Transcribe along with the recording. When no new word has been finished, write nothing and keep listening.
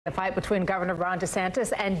The fight between Governor Ron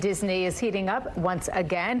DeSantis and Disney is heating up once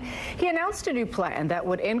again. He announced a new plan that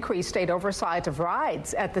would increase state oversight of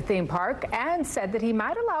rides at the theme park and said that he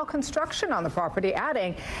might allow construction on the property,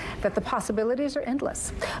 adding that the possibilities are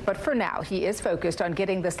endless. But for now, he is focused on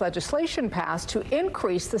getting this legislation passed to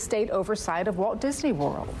increase the state oversight of Walt Disney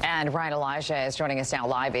World. And Ryan Elijah is joining us now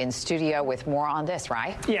live in studio with more on this,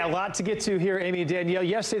 right? Yeah, a lot to get to here, Amy and Danielle.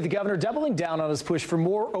 Yesterday, the governor doubling down on his push for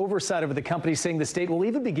more oversight over the company, saying the state will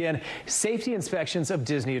even begin safety inspections of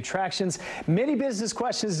Disney attractions. Many business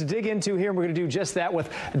questions to dig into here, and we're going to do just that with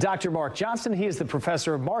Dr. Mark Johnston. He is the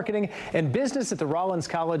professor of marketing and business at the Rollins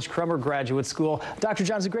College Crummer Graduate School. Dr.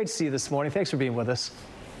 Johnston, great to see you this morning. Thanks for being with us.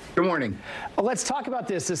 Good morning. Let's talk about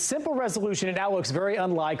this. A simple resolution, it now looks very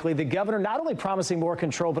unlikely. The governor not only promising more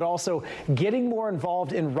control, but also getting more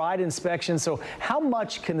involved in ride inspections. So how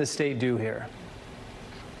much can the state do here?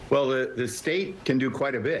 Well, the state can do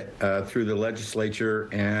quite a bit through the legislature,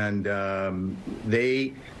 and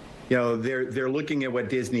they're looking at what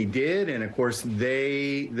Disney did, and of course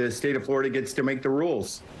the state of Florida gets to make the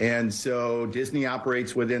rules, and so Disney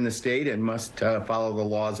operates within the state and must follow the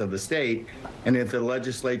laws of the state. And if the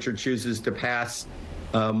legislature chooses to pass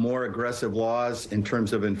more aggressive laws in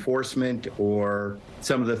terms of enforcement or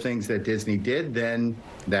some of the things that Disney did, then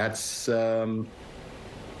that's the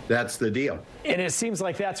deal. And it seems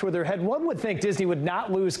like that's where they're heading. One would think Disney would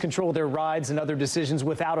not lose control of their rides and other decisions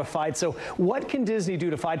without a fight. So what can Disney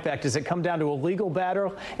do to fight back? Does it come down to a legal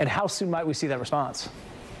battle? And how soon might we see that response?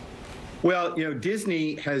 Well,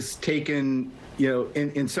 Disney has taken,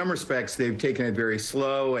 in some respects, they've taken it very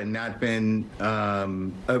slow and not been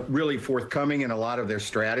really forthcoming in a lot of their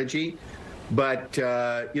strategy. But,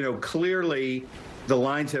 clearly, the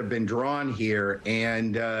lines have been drawn here,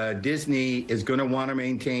 and Disney is going to want to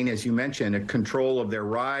maintain, as you mentioned, a control of their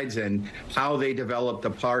rides and how they develop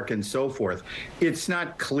the park and so forth. It's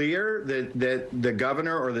not clear that the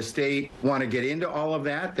governor or the state want to get into all of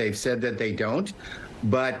that. They've said that they don't.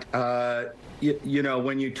 But,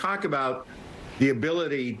 when you talk about the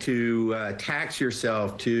ability to tax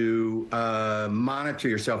yourself, to monitor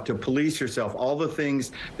yourself, to police yourself, all the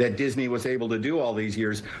things that Disney was able to do all these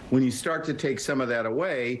years, when you start to take some of that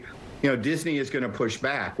away, Disney is going to push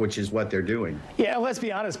back, which is what they're doing. Yeah, let's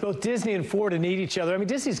be honest, both Disney and Florida need each other. I mean,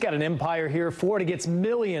 Disney's got an empire here. Florida gets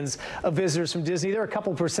millions of visitors from Disney. They're a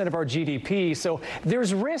couple % of our GDP. So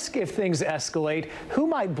there's risk if things escalate. Who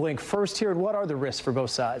might blink first here, and what are the risks for both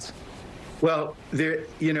sides? Well,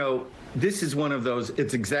 this is one of those,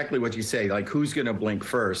 it's exactly what you say, like who's going to blink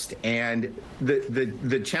first. And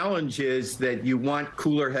the challenge is that you want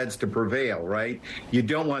cooler heads to prevail, right? You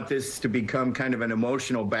don't want this to become kind of an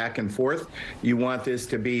emotional back and forth. You want this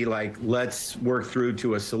to be like, let's work through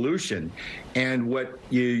to a solution. And what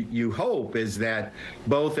you hope is that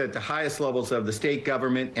both at the highest levels of the state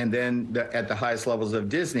government and then at the highest levels of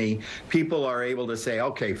Disney, people are able to say,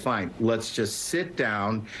 okay, fine, let's just sit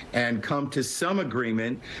down and come to some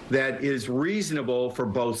agreement that is reasonable for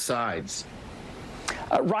both sides.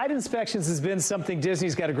 Ride inspections has been something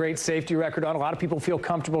Disney's got a great safety record on. A lot of people feel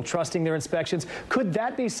comfortable trusting their inspections. Could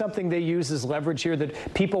that be something they use as leverage here,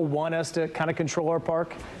 that people want us to kind of control our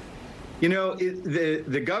park?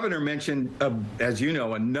 The governor mentioned, as you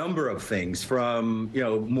know, a number of things, from,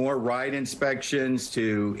 more ride inspections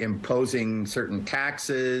to imposing certain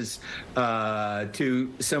taxes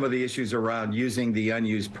to some of the issues around using the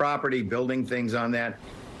unused property, building things on that.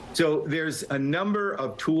 So there's a number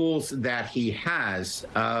of tools that he has.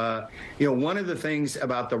 One of the things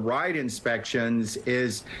about the ride inspections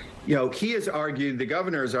is, he has argued, the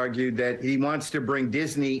governor has argued, that he wants to bring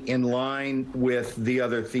Disney in line with the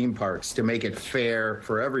other theme parks to make it fair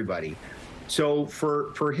for everybody. So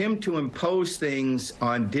for him to impose things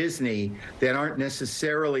on Disney that aren't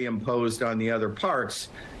necessarily imposed on the other parks,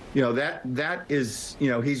 that is,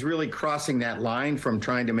 he's really crossing that line from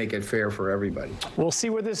trying to make it fair for everybody. We'll see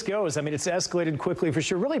where this goes. I mean, it's escalated quickly for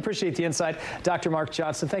sure. Really appreciate the insight. Dr. Mark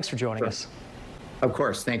Johnston, thanks for joining us. Of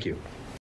course. Thank you.